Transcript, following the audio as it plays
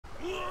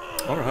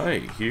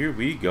Alright, here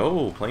we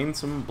go, playing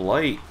some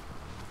Blight.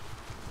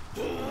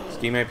 This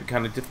game might be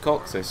kind of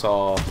difficult because I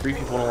saw 3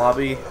 people in a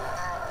lobby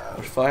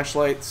with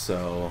flashlights,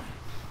 so...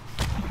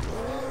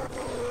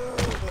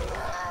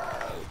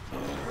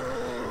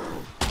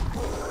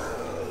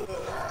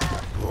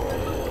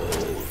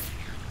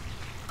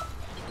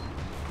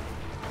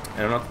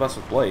 And I'm not the best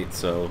with Blight,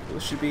 so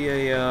this should be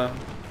a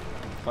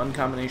fun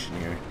combination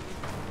here.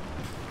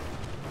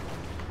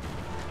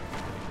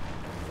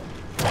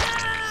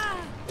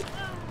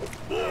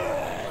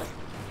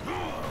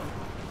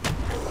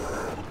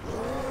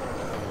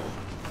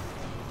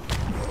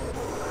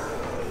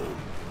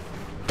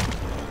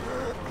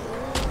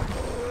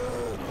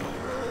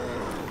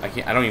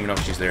 I don't even know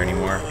if she's there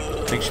anymore.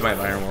 I think she might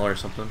have Iron Wall or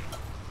something.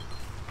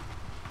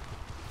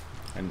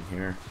 I didn't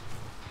hear her.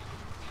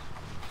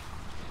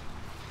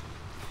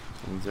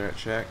 Someone's there at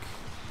check.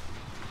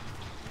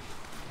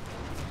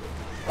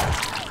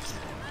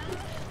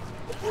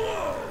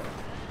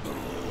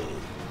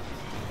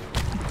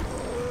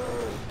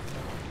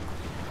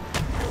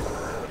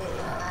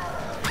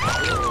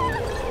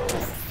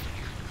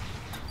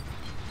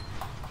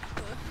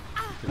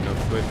 Get up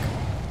quick.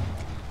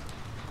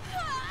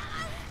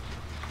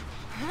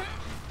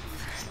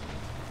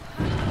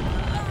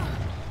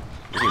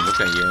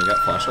 Look at you, I got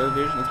flashlight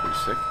evasion, that's pretty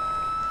sick.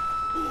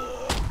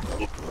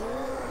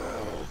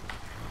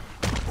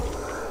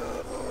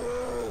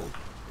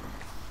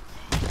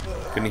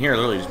 Couldn't hear her,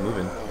 literally just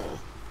moving.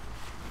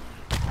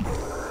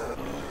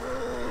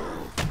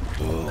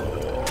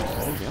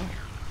 There we go.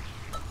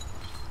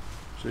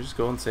 Should I just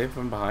go and save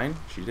from behind?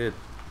 She did.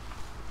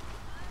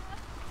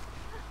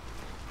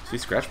 I see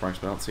scratch marks,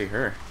 but I don't see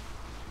her.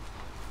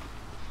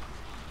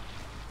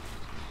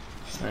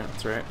 Alright,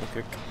 that's right, we'll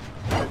kick.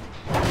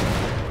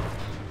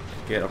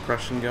 Get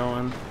oppression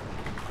going.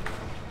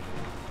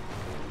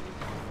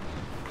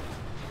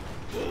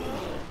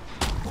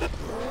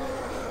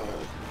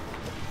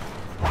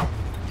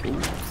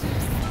 Ooh.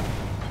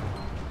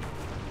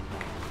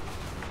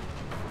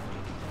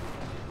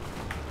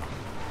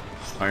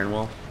 Iron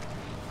Wall.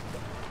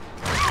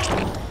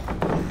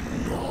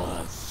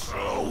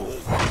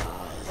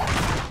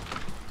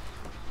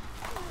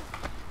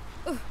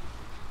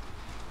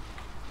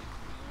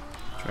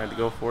 Tried to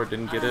go for it,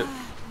 didn't get it.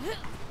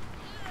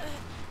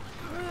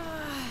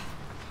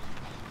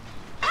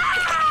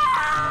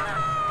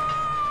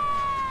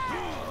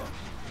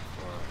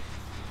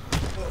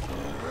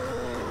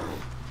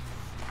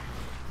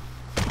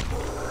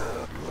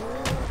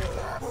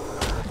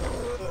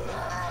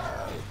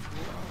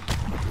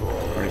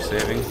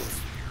 Saving.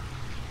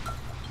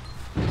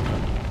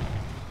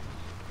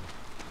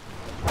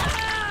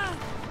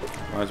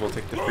 Might as well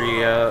take the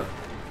free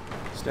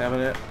stab at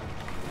it.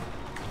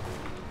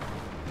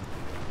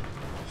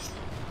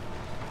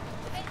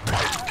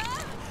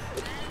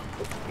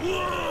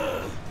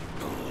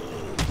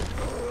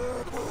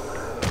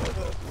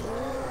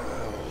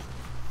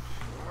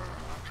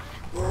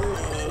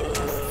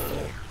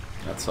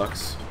 That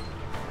sucks.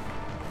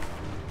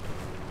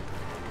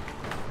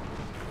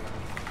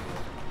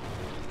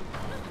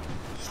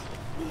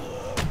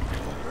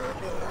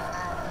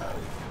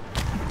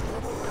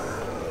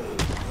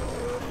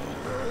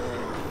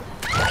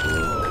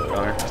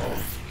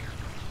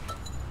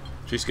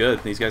 She's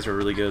good. These guys are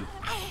really good.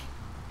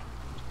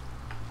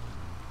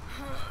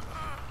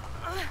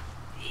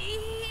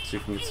 See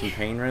if we can get some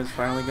pain res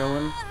finally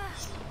going.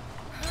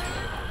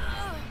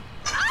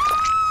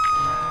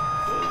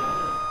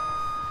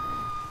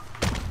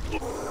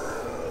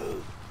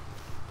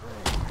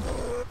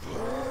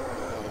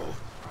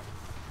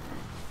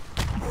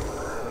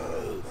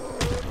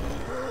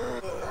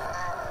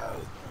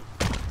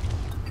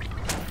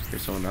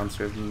 There's someone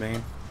downstairs in the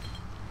main.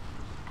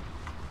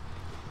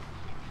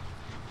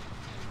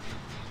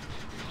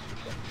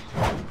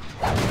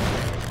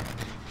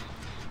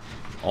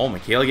 Oh,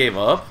 Michaela gave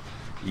up?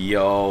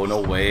 Yo,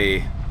 no way.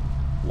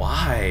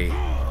 Why?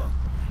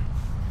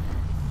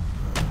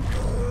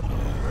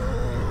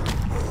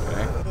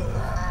 Okay.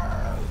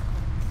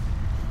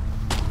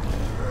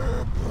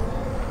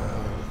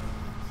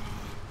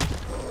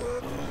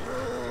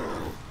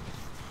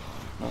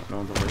 Oh, no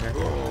one's over here.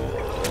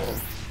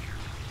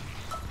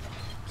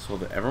 So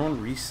did everyone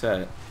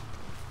reset?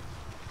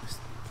 I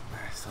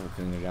still have a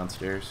feeling they're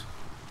downstairs.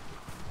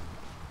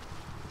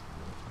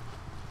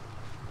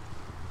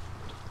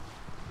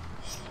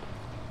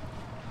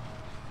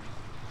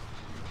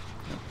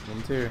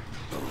 One's here.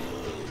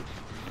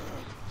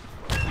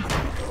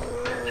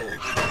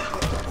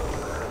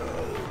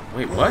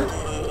 Wait, what?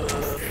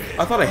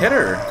 I thought I hit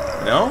her.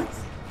 No?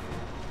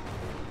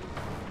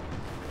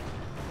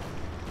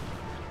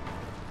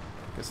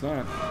 Guess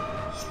not.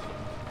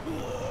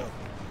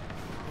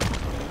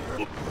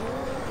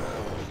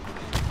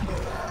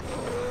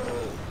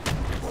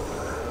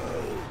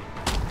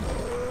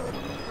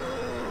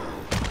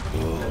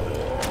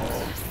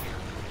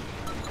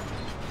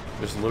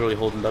 Just literally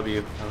holding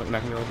W. I'm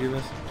not gonna be able to do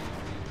this.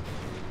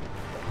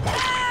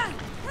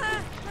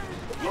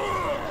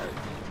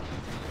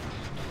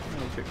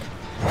 Okay.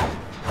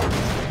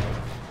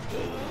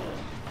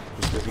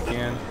 just because he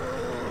can.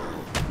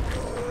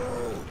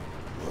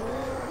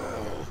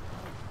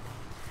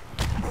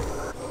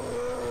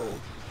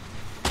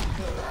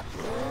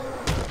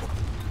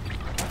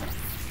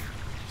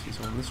 See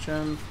someone in this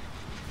gen.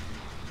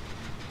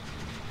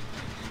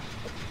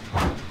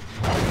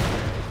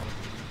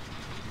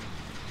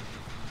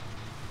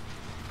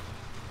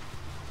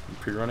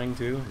 Pre-running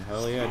too?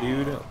 Hell yeah,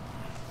 dude.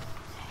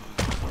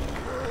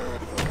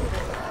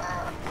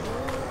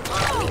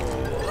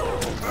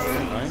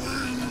 Nice.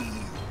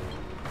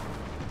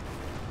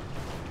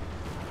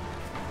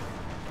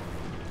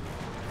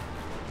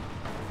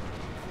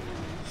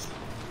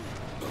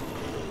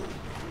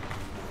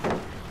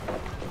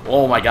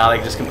 Oh my god,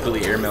 I just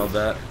completely airmailed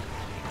that.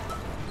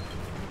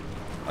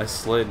 I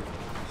slid.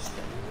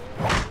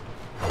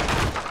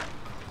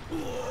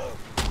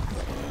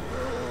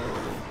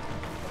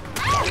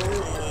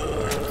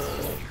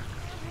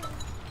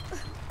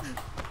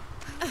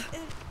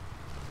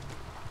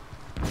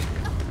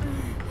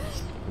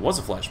 It was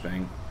a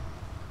flashbang.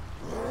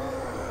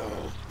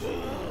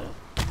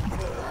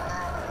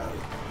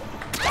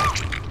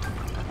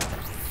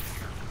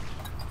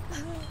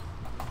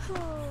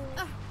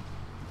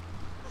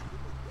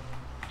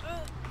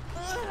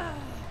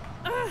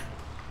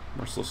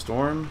 Merciless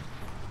Storm.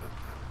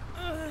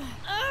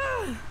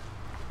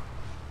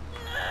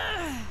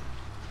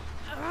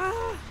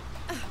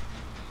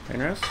 Pain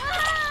rest.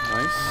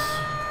 Nice.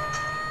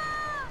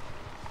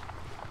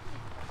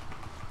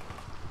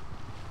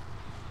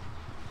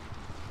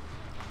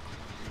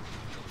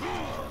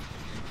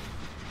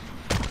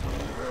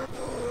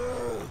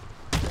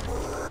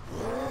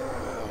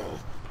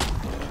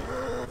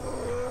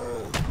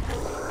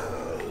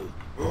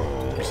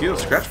 You see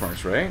those scratch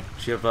marks, right?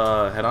 Does she have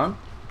head on?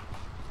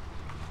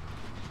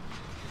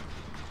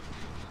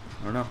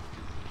 I don't know.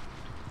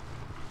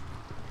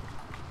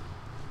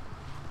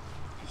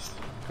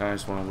 I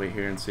just want to wait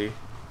here and see.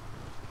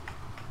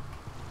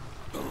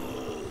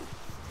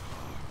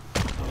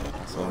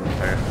 So I'm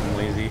tired. I'm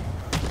lazy.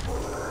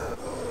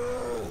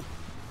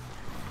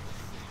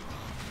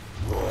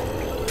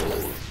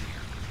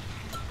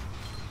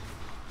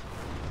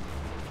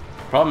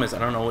 Problem is, I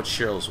don't know which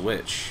Cheryl's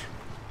which.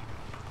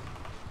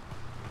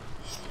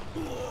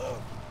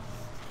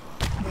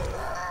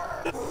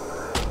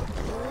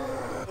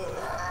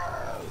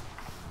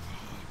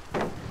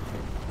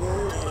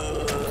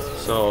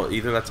 So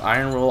either that's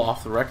Iron Roll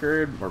off the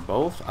record or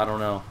both. I don't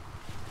know.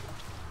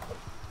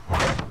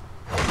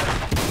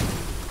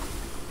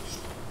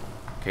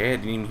 Okay, I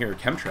didn't even hear her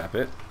chem trap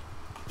it.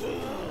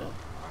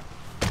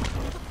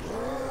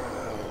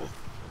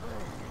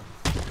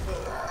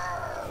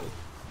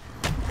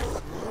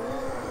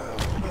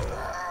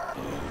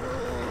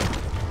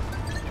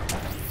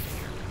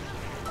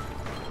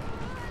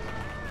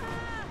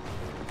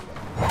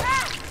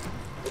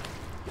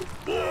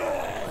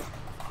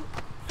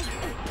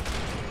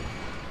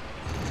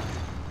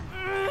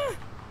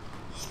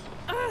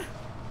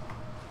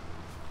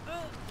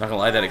 Not gonna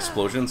lie, that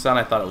explosion sound,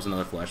 I thought it was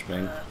another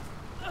flashbang.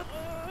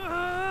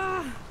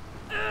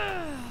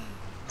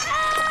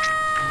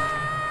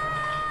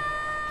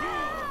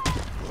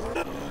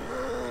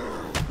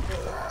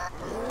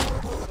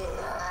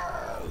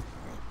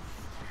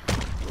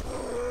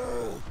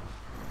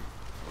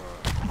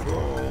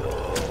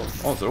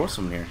 Oh, there was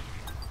some here.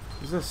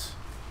 What's this?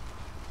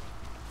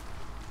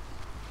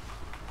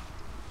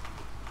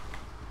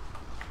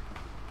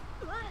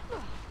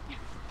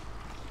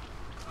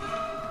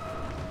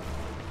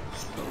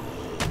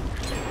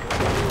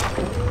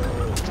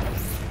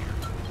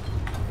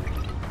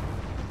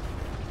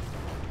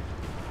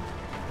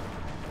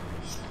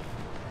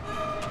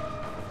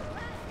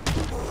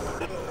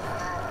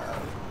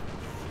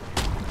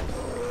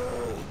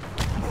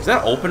 Is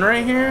that open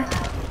right here?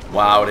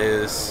 Wow, it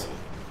is.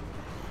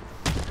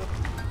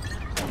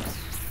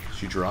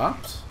 She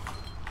dropped?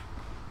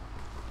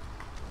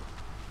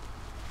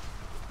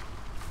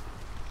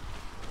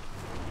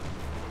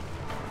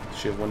 Does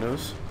she have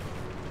windows?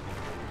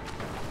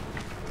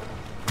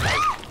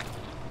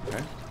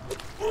 Okay.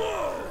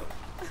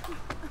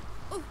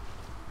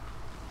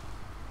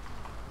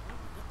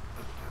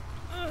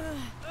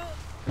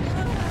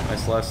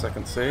 Nice last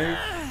second save.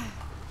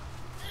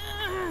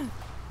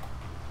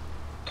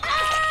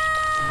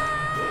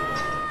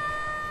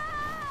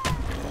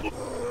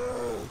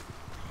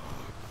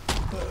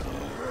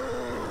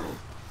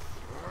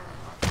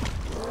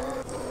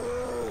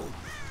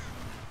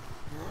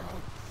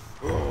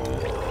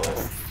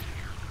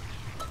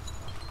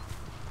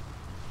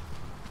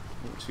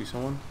 See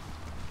someone?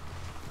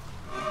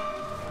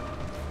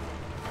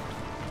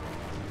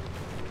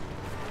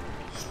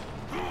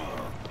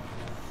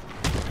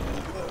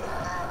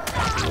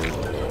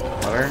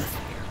 Water.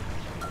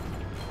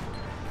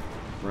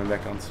 Run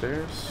back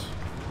downstairs.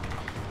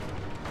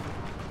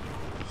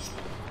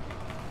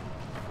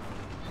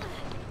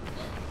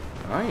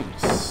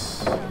 Nice.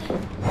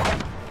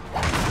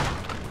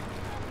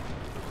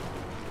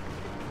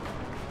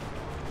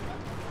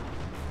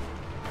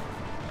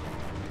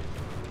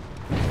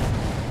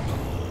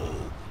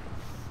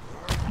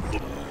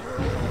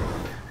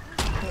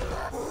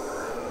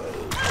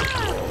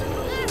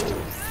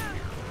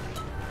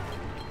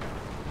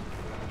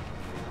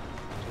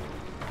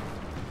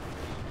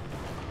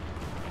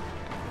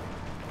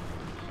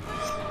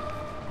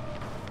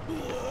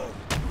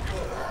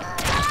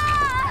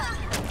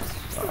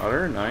 Got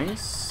her,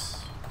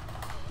 nice.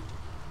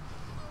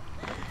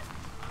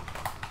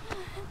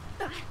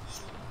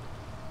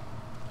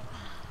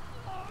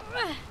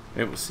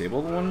 It was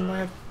Sable the one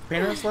my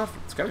painters left?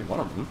 It's gotta be one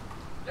of them.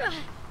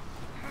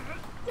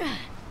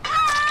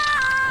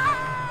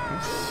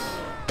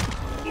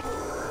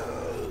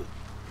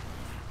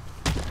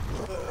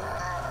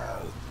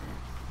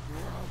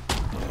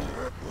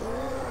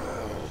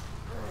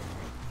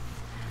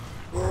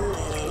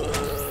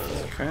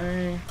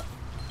 Okay.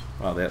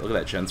 Wow, look at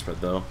that gen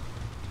spread though.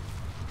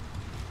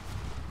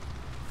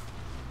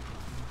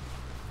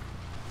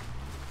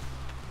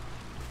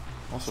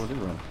 Also, it did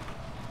run.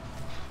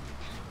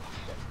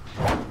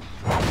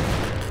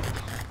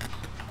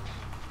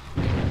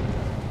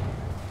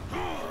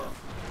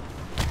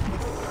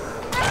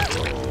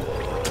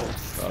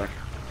 Got her.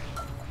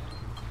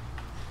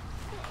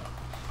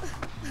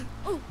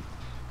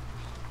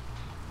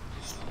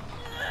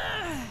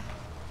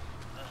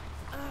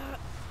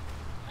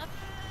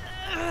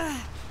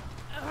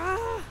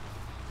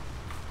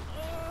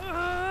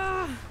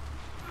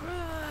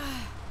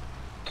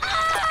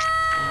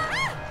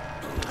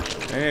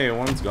 Hey,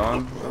 one's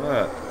gone. Look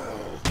at that.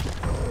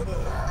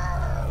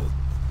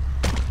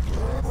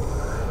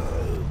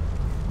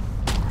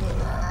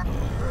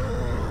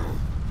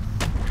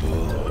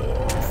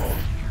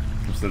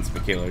 Since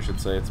Michaela, I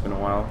should say. It's been a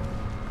while.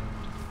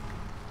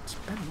 It's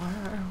been a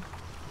while.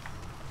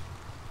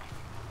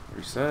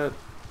 Reset.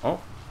 Oh.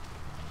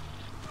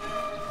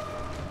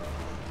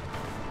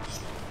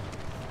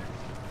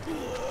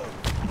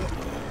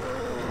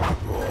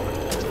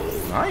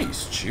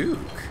 Nice juke.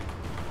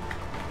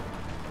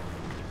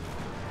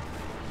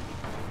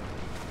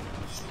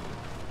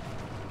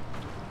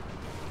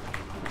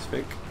 It's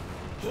fake.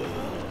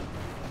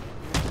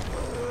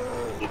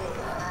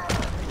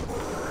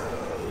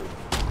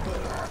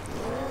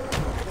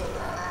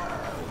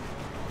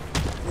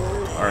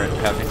 Alright,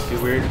 pathing's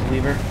too weird,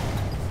 lever.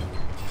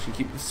 Should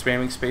keep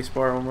spamming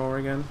spacebar over and over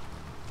again.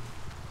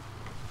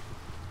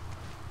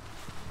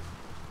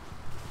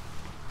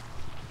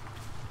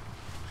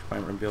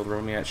 Should might be able to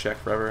roll me at Shack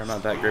forever. I'm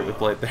not that great with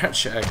Blight there at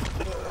Shack.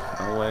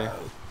 No way.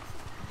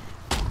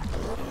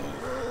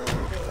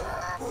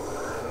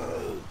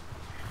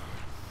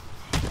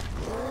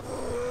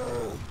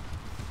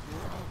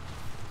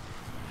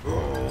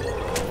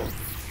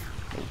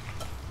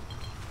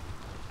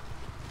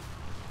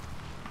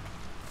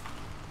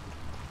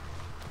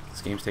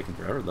 This game's taking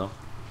forever though.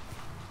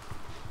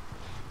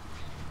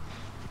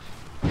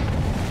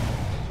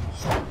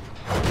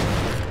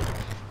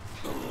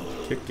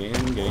 Kick game.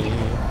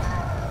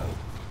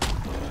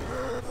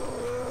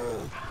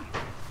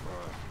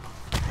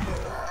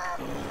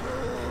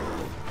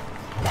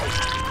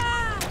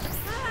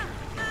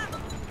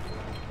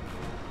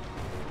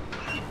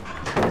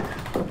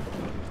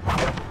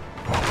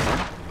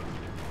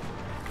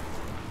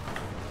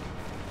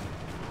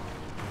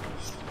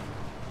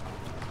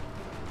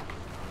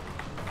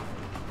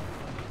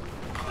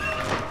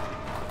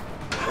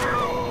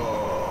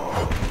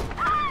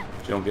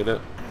 You don't get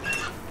it?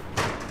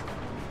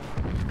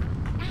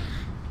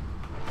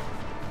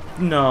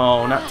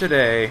 No, not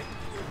today.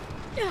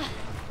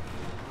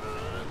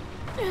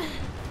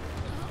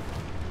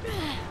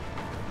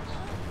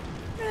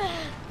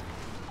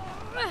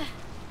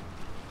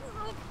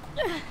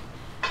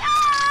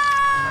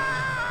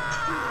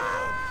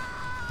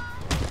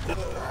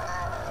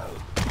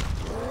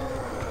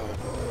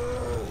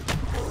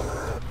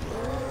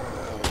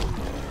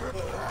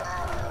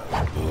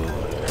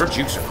 Her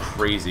jukes are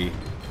crazy.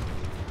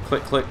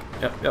 Click, click.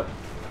 Yep.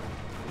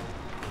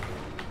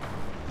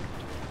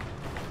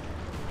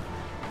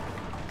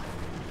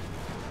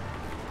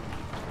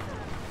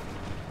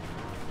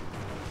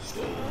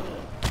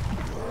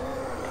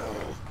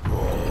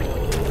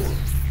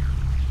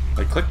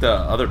 I clicked the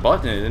other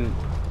button and it didn't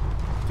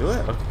do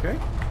it? Okay.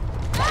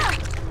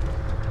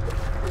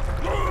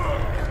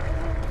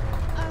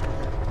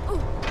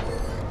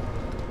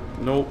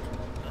 Nope.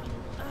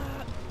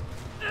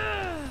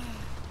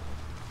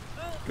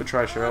 Good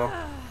try, Cheryl.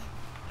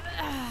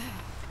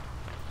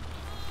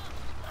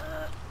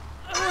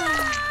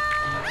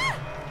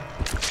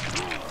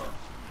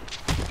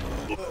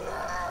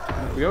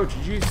 There we go,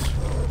 GG's.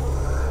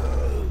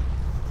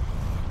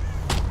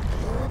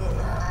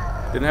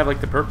 Didn't have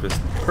like the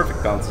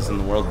perfect bounces in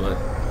the world, but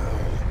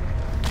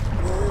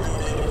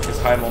his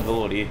high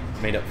mobility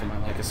made up for my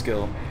lack of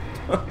skill.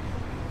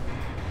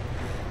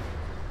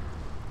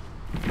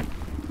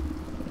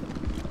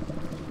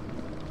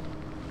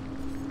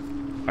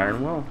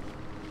 Iron Will.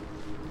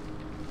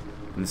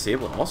 And the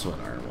Sable also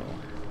an Iron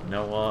Will.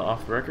 No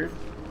off the record?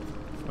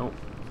 Nope.